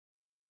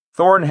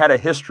Thorne had a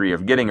history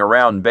of getting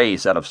around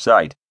base out of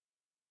sight.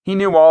 He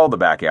knew all the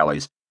back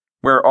alleys,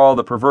 where all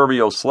the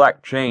proverbial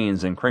slack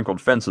chains and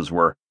crinkled fences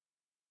were.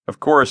 Of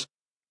course,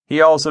 he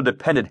also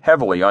depended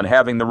heavily on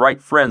having the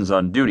right friends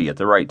on duty at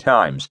the right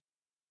times.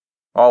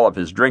 All of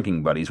his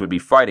drinking buddies would be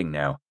fighting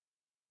now,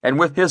 and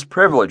with his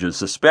privileges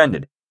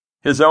suspended,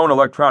 his own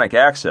electronic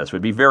access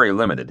would be very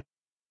limited.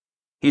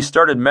 He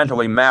started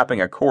mentally mapping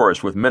a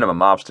course with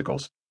minimum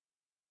obstacles.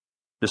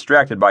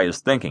 Distracted by his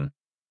thinking,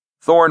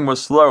 Thorne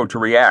was slow to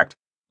react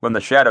when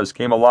the shadows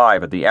came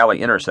alive at the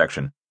alley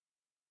intersection.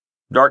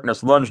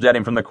 Darkness lunged at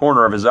him from the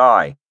corner of his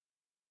eye.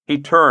 He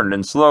turned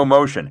in slow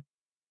motion,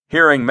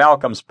 hearing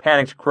Malcolm's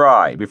panicked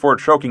cry before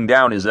choking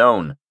down his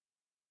own.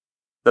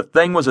 The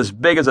thing was as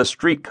big as a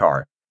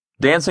streetcar,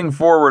 dancing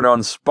forward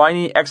on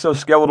spiny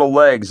exoskeletal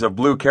legs of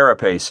blue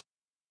carapace.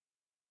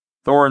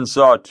 Thorne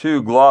saw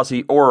 2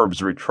 glossy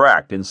orbs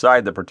retract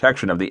inside the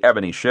protection of the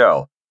ebony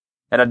shell,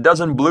 and a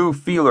dozen blue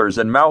feelers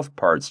and mouth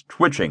parts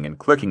twitching and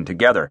clicking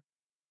together.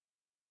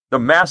 The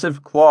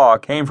massive claw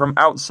came from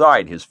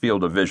outside his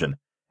field of vision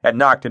and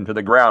knocked him to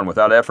the ground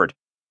without effort.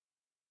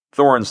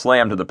 Thorne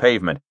slammed to the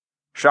pavement,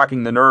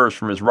 shocking the nerves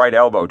from his right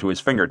elbow to his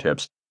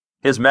fingertips.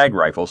 His mag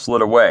rifle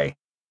slid away.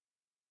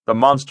 The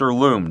monster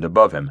loomed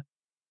above him.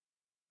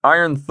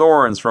 Iron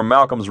thorns from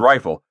Malcolm's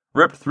rifle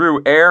ripped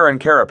through air and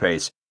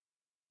carapace,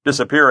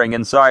 disappearing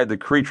inside the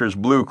creature's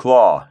blue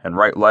claw and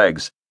right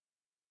legs.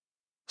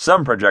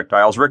 Some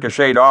projectiles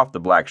ricocheted off the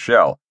black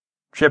shell,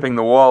 chipping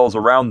the walls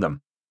around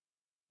them.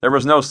 There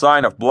was no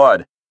sign of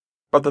blood,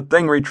 but the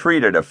thing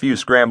retreated a few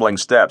scrambling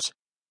steps.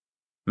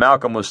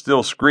 Malcolm was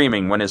still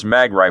screaming when his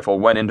mag rifle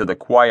went into the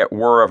quiet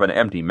whir of an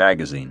empty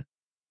magazine.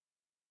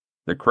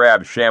 The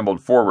crab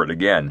shambled forward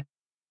again,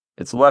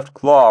 its left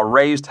claw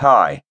raised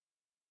high.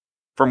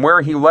 From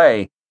where he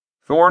lay,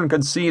 Thorne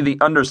could see the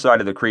underside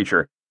of the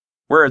creature,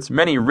 where its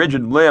many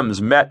rigid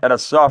limbs met at a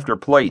softer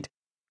plate,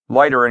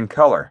 lighter in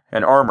color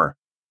and armor.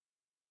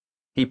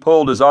 He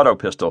pulled his auto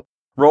pistol,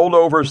 rolled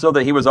over so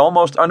that he was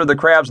almost under the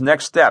crab's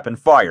next step, and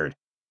fired.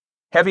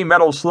 Heavy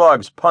metal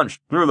slugs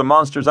punched through the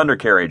monster's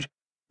undercarriage,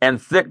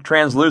 and thick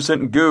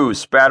translucent goo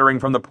spattering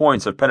from the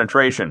points of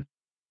penetration.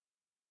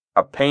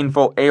 A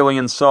painful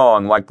alien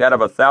song like that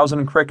of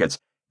 1,000 crickets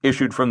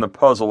issued from the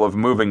puzzle of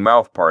moving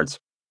mouth parts.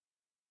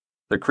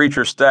 The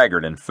creature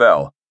staggered and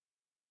fell,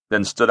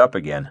 then stood up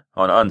again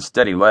on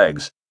unsteady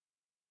legs.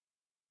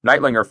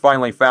 Nightlinger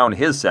finally found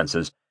his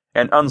senses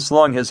and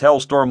unslung his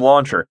Hellstorm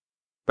launcher,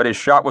 but his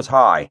shot was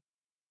high.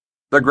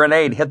 The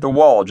grenade hit the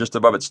wall just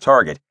above its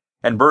target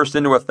and burst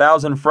into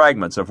 1,000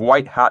 fragments of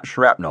white-hot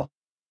shrapnel.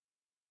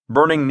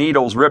 Burning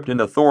needles ripped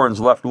into Thorne's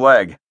left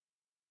leg.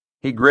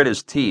 He grit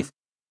his teeth,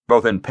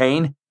 both in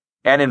pain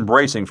and in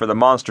bracing for the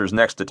monster's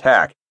next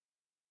attack.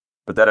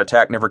 But that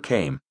attack never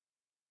came.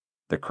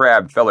 The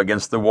crab fell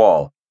against the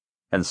wall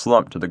and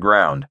slumped to the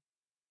ground.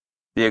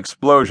 The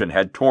explosion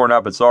had torn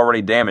up its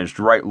already damaged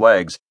right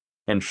legs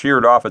and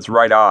sheared off its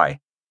right eye.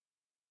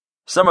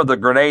 Some of the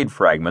grenade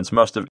fragments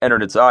must have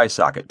entered its eye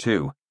socket,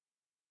 too.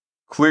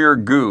 Clear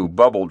goo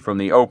bubbled from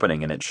the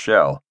opening in its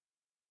shell.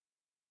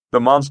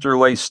 The monster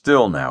lay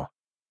still now,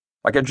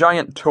 like a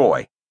giant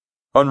toy,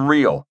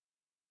 unreal.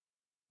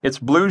 Its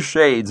blue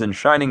shades and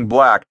shining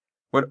black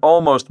would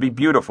almost be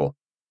beautiful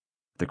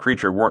if the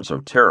creature weren't so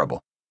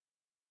terrible.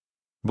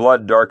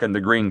 Blood darkened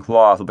the green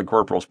cloth of the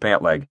corporal's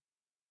pant leg.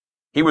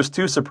 He was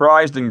too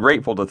surprised and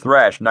grateful to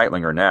thrash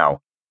Nightlinger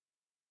now.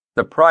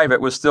 The private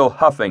was still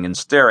huffing and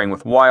staring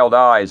with wild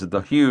eyes at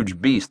the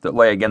huge beast that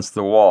lay against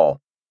the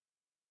wall.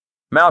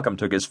 Malcolm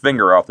took his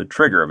finger off the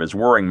trigger of his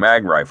whirring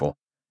mag rifle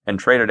and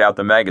traded out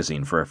the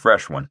magazine for a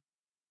fresh one.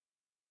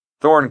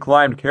 Thorne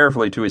climbed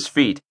carefully to his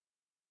feet.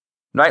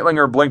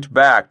 Nightlinger blinked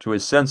back to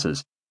his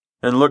senses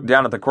and looked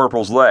down at the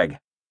corporal's leg.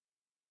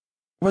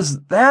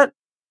 "Was that—"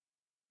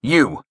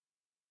 "You,"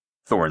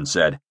 Thorne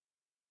said.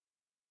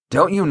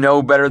 "Don't you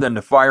know better than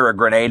to fire a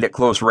grenade at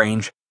close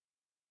range?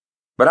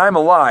 But I'm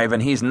alive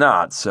and he's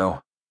not,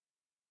 so—"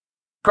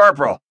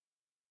 "Corporal!"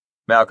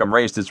 Malcolm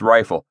raised his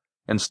rifle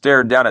and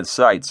stared down at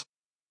sights.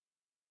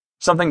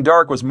 Something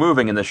dark was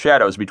moving in the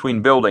shadows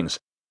between buildings.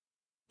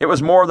 It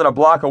was more than a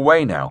block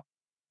away now,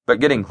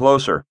 but getting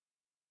closer.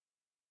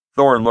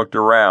 Thorne looked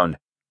around,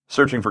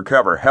 searching for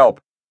cover,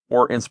 help,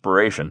 or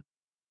inspiration.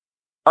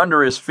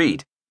 Under his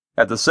feet,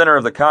 at the center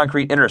of the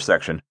concrete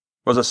intersection,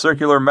 was a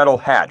circular metal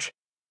hatch.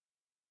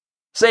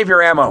 "Save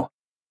your ammo!"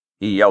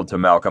 he yelled to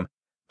Malcolm,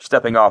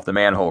 stepping off the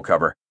manhole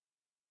cover.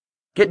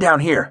 "Get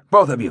down here,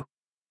 both of you!"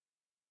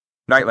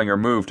 Nightlinger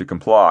moved to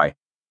comply.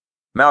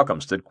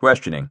 Malcolm stood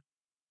questioning.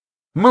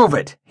 "Move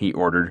it!" he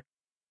ordered,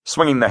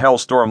 swinging the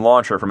Hellstorm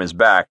launcher from his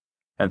back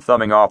and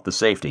thumbing off the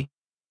safety.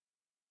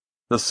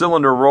 The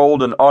cylinder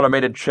rolled an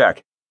automated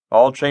check,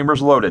 all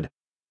chambers loaded.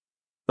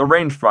 The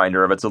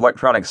rangefinder of its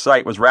electronic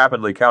sight was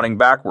rapidly counting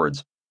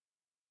backwards.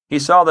 He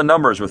saw the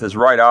numbers with his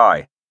right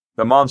eye,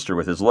 the monster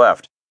with his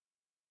left.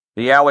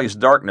 The alley's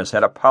darkness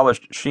had a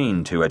polished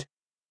sheen to it.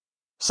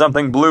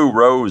 Something blue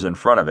rose in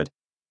front of it,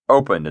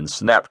 opened and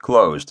snapped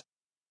closed.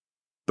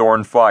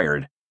 Thorne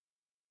fired.